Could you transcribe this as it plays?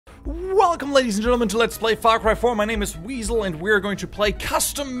Welcome, ladies and gentlemen, to Let's Play Far Cry 4. My name is Weasel, and we're going to play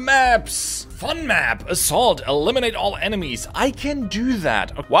custom maps. Fun map, assault, eliminate all enemies. I can do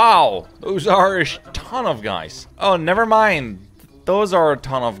that. Wow, those are a ton of guys. Oh, never mind. Those are a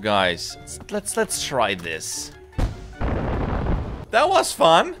ton of guys. Let's try this. That was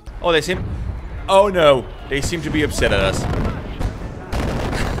fun. Oh, they seem... Oh no, they seem to be upset at us.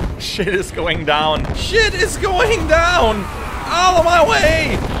 Shit is going down. Shit is going down! Out of my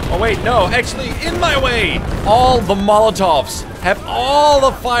way! Oh wait, no, actually in my way! All the Molotovs have all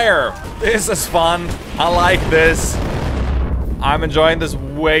the fire! This is fun. I like this. I'm enjoying this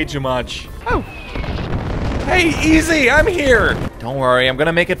way too much. Oh. Hey, easy, I'm here! Don't worry, I'm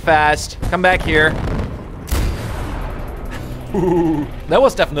gonna make it fast. Come back here. Ooh, that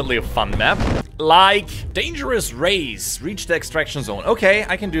was definitely a fun map. Like, dangerous race. Reach the extraction zone. Okay,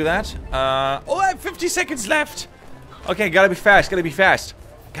 I can do that. Oh, I have 50 seconds left. Okay, gotta be fast, gotta be fast.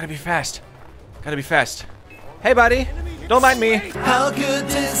 Gotta be fast. Gotta be fast. Hey, buddy. Don't mind me. How could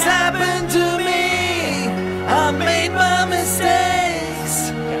this happen to me? I made my mistakes.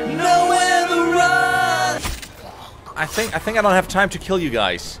 Nowhere to run. I think I don't have time to kill you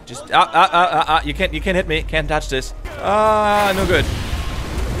guys. Just you can't hit me. Can't touch this. No good.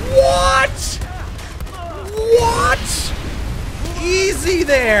 What? What? Easy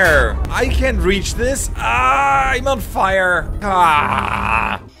there. I can't reach this. I'm on fire.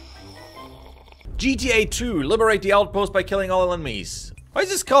 GTA 2, liberate the outpost by killing all enemies. Why is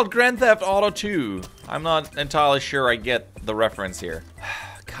this called Grand Theft Auto 2? I'm not entirely sure I get the reference here.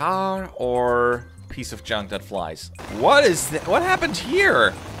 Car or piece of junk that flies? What is that? What happened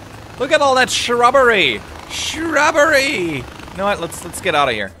here? Look at all that shrubbery. Shrubbery. You know what? Let's get out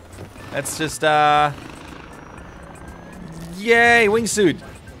of here. Let's just yay, wingsuit.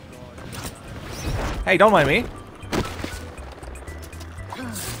 Hey, don't mind me.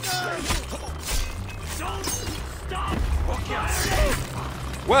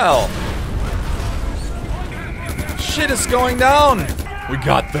 Well, shit is going down. We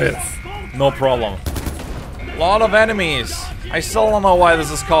got this. No problem. Lot of enemies. I still don't know why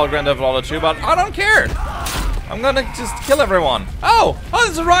this is called Grand Theft Auto 2, but I don't care. I'm gonna just kill everyone. Oh,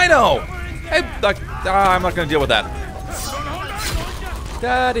 there's a rhino. Hey, I'm not gonna deal with that.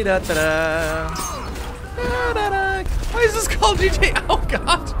 Da -da -da -da -da. Da -da -da. Why is this called GTA? Oh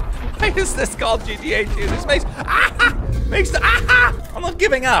god. Why is this called GTA 2? This makes I'm not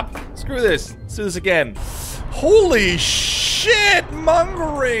giving up. Screw this. Let's do this again. Holy shit,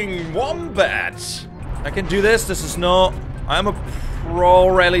 mongering wombat. I can do this. This is no... I'm a pro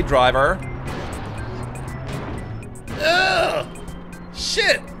rally driver. Ugh.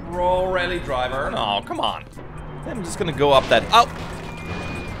 Shit. Pro rally driver. No, come on. I'm just gonna go up that... Oh.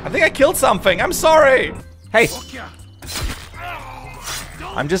 I think I killed something. I'm sorry. Hey.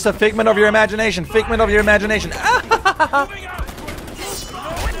 I'm just a figment of your imagination. Figment of your imagination.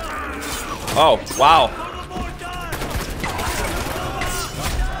 Oh, wow.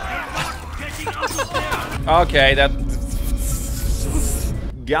 Okay, that...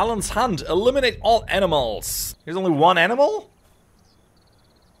 Gallon's Hunt. Eliminate all animals. There's only one animal?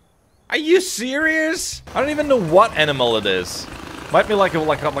 Are you serious? I don't even know what animal it is. Might be like a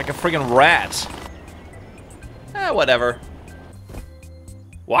friggin' rat. Whatever.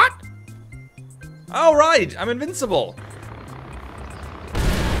 What? Oh, right. I'm invincible.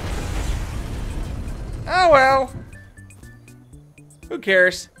 Oh, well. Who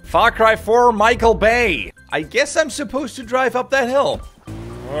cares? Far Cry 4 Michael Bay. I guess I'm supposed to drive up that hill.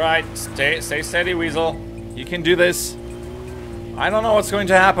 Alright, stay steady, Weasel. You can do this. I don't know what's going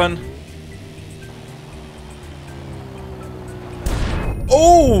to happen.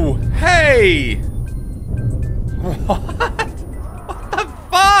 Oh, hey! What? What the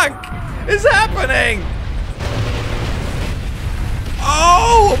fuck is happening?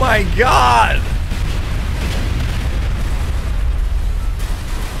 Oh my god!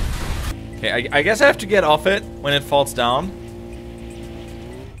 Okay, I guess I have to get off it when it falls down.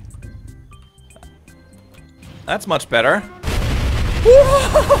 That's much better.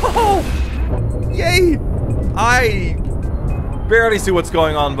 Whoa! Yay! I barely see what's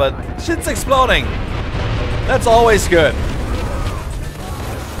going on, but shit's exploding. That's always good.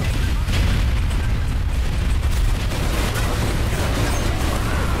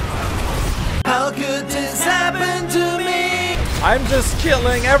 How could this happen to me? I'm just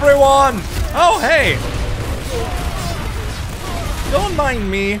killing everyone. Oh, hey. Don't mind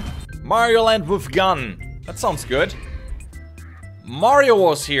me. Mario Land with gun. That sounds good. Mario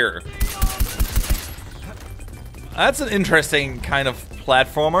was here. That's an interesting kind of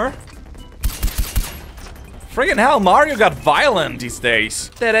platformer. Friggin' hell, Mario got violent these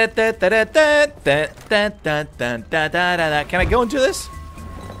days. Can I go into this?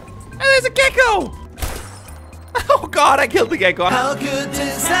 Oh, there's a gecko! Oh god, I killed the gecko. How could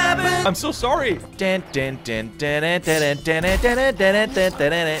this happen? I'm so sorry.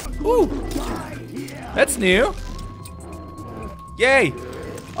 Ooh. That's new. Yay.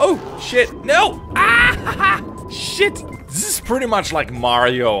 Oh, shit. No. Ah, shit. This is pretty much like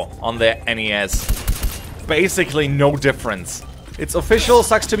Mario on the NES. Basically no difference. It's official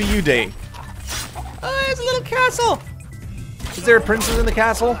sucks to be you day. Oh, there's a little castle. Is there a princess in the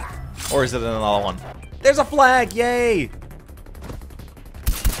castle? Or is it another one? There's a flag, yay!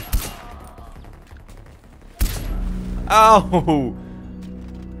 Oh!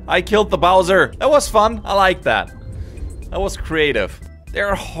 I killed the Bowser. That was fun. I like that. That was creative. There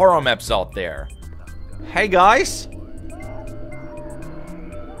are horror maps out there. Hey guys!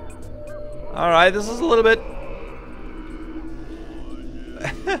 Alright, this is a little bit...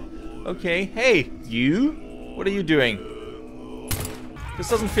 Okay, hey, you? What are you doing? This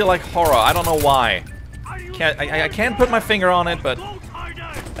doesn't feel like horror, I don't know why. I can't put my finger on it, but...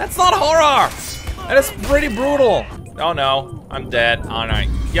 That's not horror! That is pretty brutal. Oh no, I'm dead. Alright,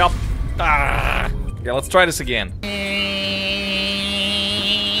 yup. Ah. Yeah, let's try this again.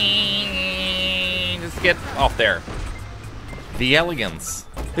 Just get off there. The elegance.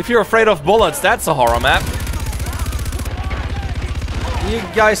 If you're afraid of bullets, that's a horror map. You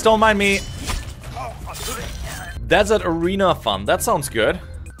guys don't mind me. Desert Arena fun. That sounds good.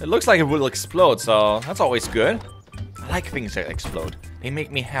 It looks like it will explode, so that's always good. I like things that explode. They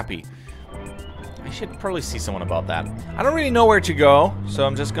make me happy. I should probably see someone about that. I don't really know where to go, so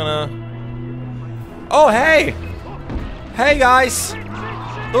I'm just gonna... Oh, hey! Hey, guys!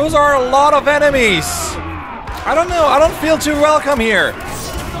 Those are a lot of enemies! I don't know, I don't feel too welcome here.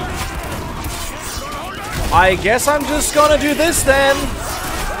 I guess I'm just gonna do this then.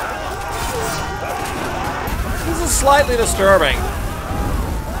 This is slightly disturbing.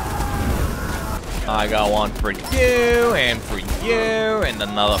 I got one for you, and for you, and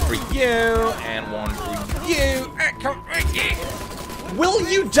another for you, and one for you. Come right here. Will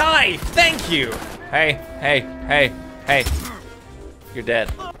you die? Thank you. Hey, hey, hey, hey. You're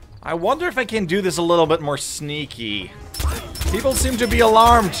dead. I wonder if I can do this a little bit more sneaky. People seem to be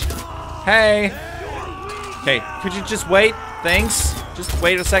alarmed. Hey. Okay, could you just wait? Thanks. Just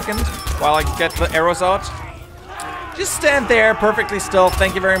wait a second while I get the arrows out. Just stand there perfectly still.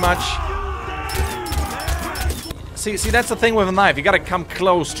 Thank you very much. See, that's the thing with a knife. You gotta come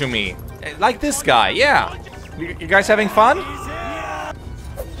close to me. Like this guy, yeah. You guys having fun?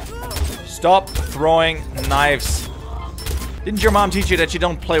 Stop throwing knives. Didn't your mom teach you that you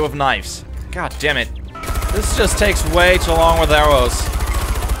don't play with knives? God damn it. This just takes way too long with arrows.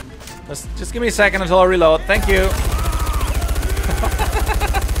 Just give me a second until I reload. Thank you.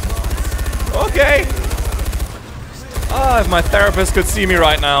 Okay. Oh, if my therapist could see me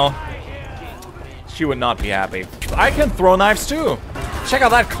right now, she would not be happy. I can throw knives too. Check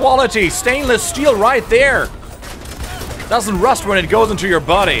out that quality. Stainless steel right there. Doesn't rust when it goes into your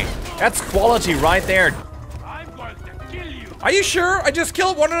body. That's quality right there. Are you sure? I just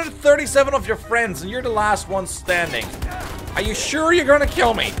killed 137 of your friends and you're the last one standing. Are you sure you're gonna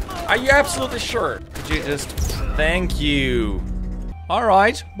kill me? Are you absolutely sure? Could you just... Thank you.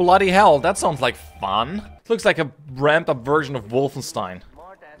 Alright, bloody hell, that sounds like fun. Looks like a ramped up version of Wolfenstein.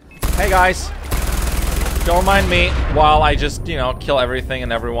 Hey guys. Don't mind me while I just, you know, kill everything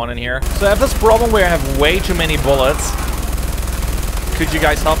and everyone in here. So I have this problem where I have way too many bullets. Could you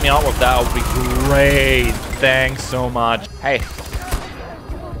guys help me out with that? That would be great. Thanks so much. Hey.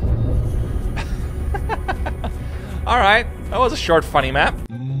 Alright, that was a short, funny map.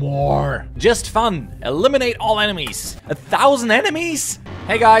 More. Just fun. Eliminate all enemies. 1,000 enemies?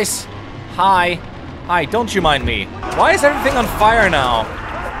 Hey guys. Hi. Hi, don't you mind me. Why is everything on fire now?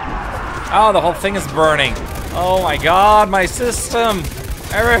 Oh, the whole thing is burning. Oh my god, my system.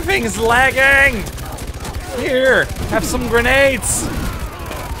 Everything's lagging. Here, have some grenades.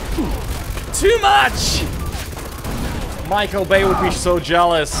 Too much. Michael Bay would be so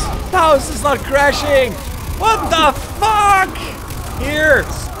jealous. The house is not crashing. What the fuck? Here.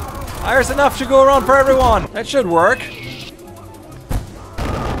 There's enough to go around for everyone. That should work.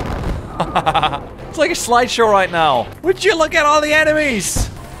 It's like a slideshow right now. Would you look at all the enemies?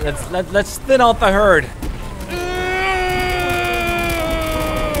 Let's thin out the herd.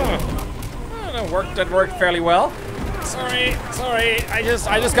 That worked fairly well. Sorry. I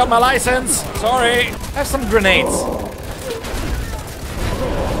just got my license. Sorry. Have some grenades.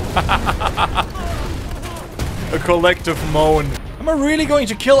 A collective moan. Am I really going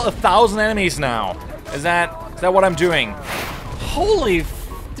to kill 1,000 enemies now? Is that Is that what I'm doing? Holy...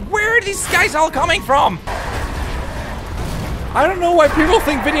 Where are these guys all coming from? I don't know why people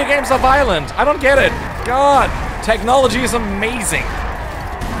think video games are violent. I don't get it. God, technology is amazing.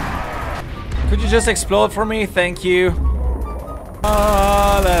 Could you just explode for me? Thank you. You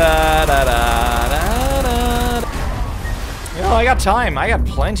know, I got time. I got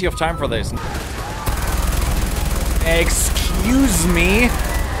plenty of time for this. Excuse me.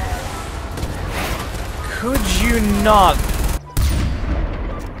 Could you not?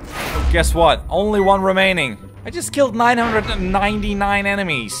 Guess what? Only one remaining. I just killed 999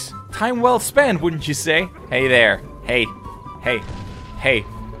 enemies. Time well spent, wouldn't you say? Hey there. Hey. Hey. Hey.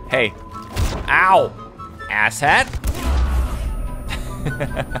 Hey. Ow! Asshat.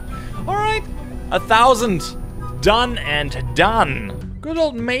 Alright. 1,000. Done and done. Good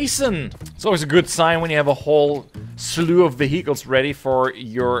old Mason. It's always a good sign when you have a whole slew of vehicles ready for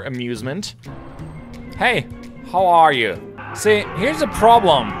your amusement. Hey, how are you? See, here's the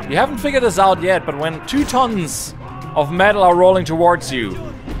problem. You haven't figured this out yet, but when 2 tons of metal are rolling towards you,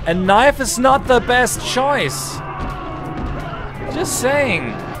 a knife is not the best choice. Just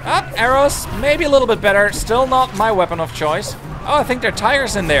saying. Arrows, maybe a little bit better. Still not my weapon of choice. Oh, I think there are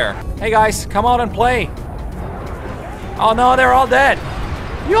tigers in there. Hey guys, come out and play. Oh no, they're all dead.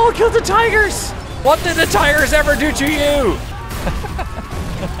 You all killed the tigers. What did the tigers ever do to you?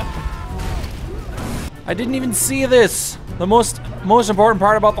 I didn't even see this. The most important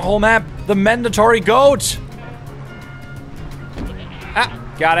part about the whole map, the mandatory goat. Ah,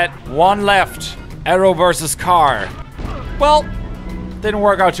 got it. 1 left. Arrow versus car. Well, didn't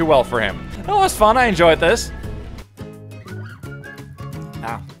work out too well for him. It was fun. I enjoyed this.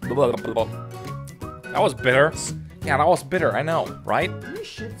 Ah. That was bitter. Yeah, that was bitter. I know, right? You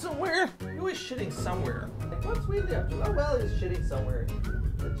shit somewhere? You're always shitting somewhere. Like, what's Weasley up to? Oh, well, he's shitting somewhere.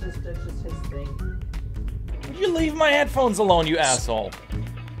 That's just his thing. Would you leave my headphones alone, you asshole?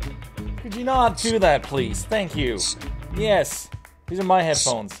 Could you not do that, please? Thank you. Yes. These are my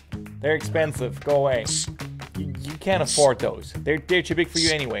headphones. They're expensive. Go away. You can't afford those. They're too big for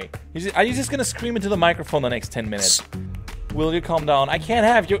you anyway. Are you just gonna scream into the microphone the next 10 minutes? Will you calm down? I can't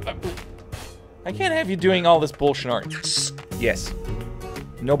have you doing all this bullshit art. Yes.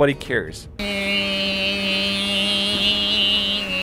 Nobody cares.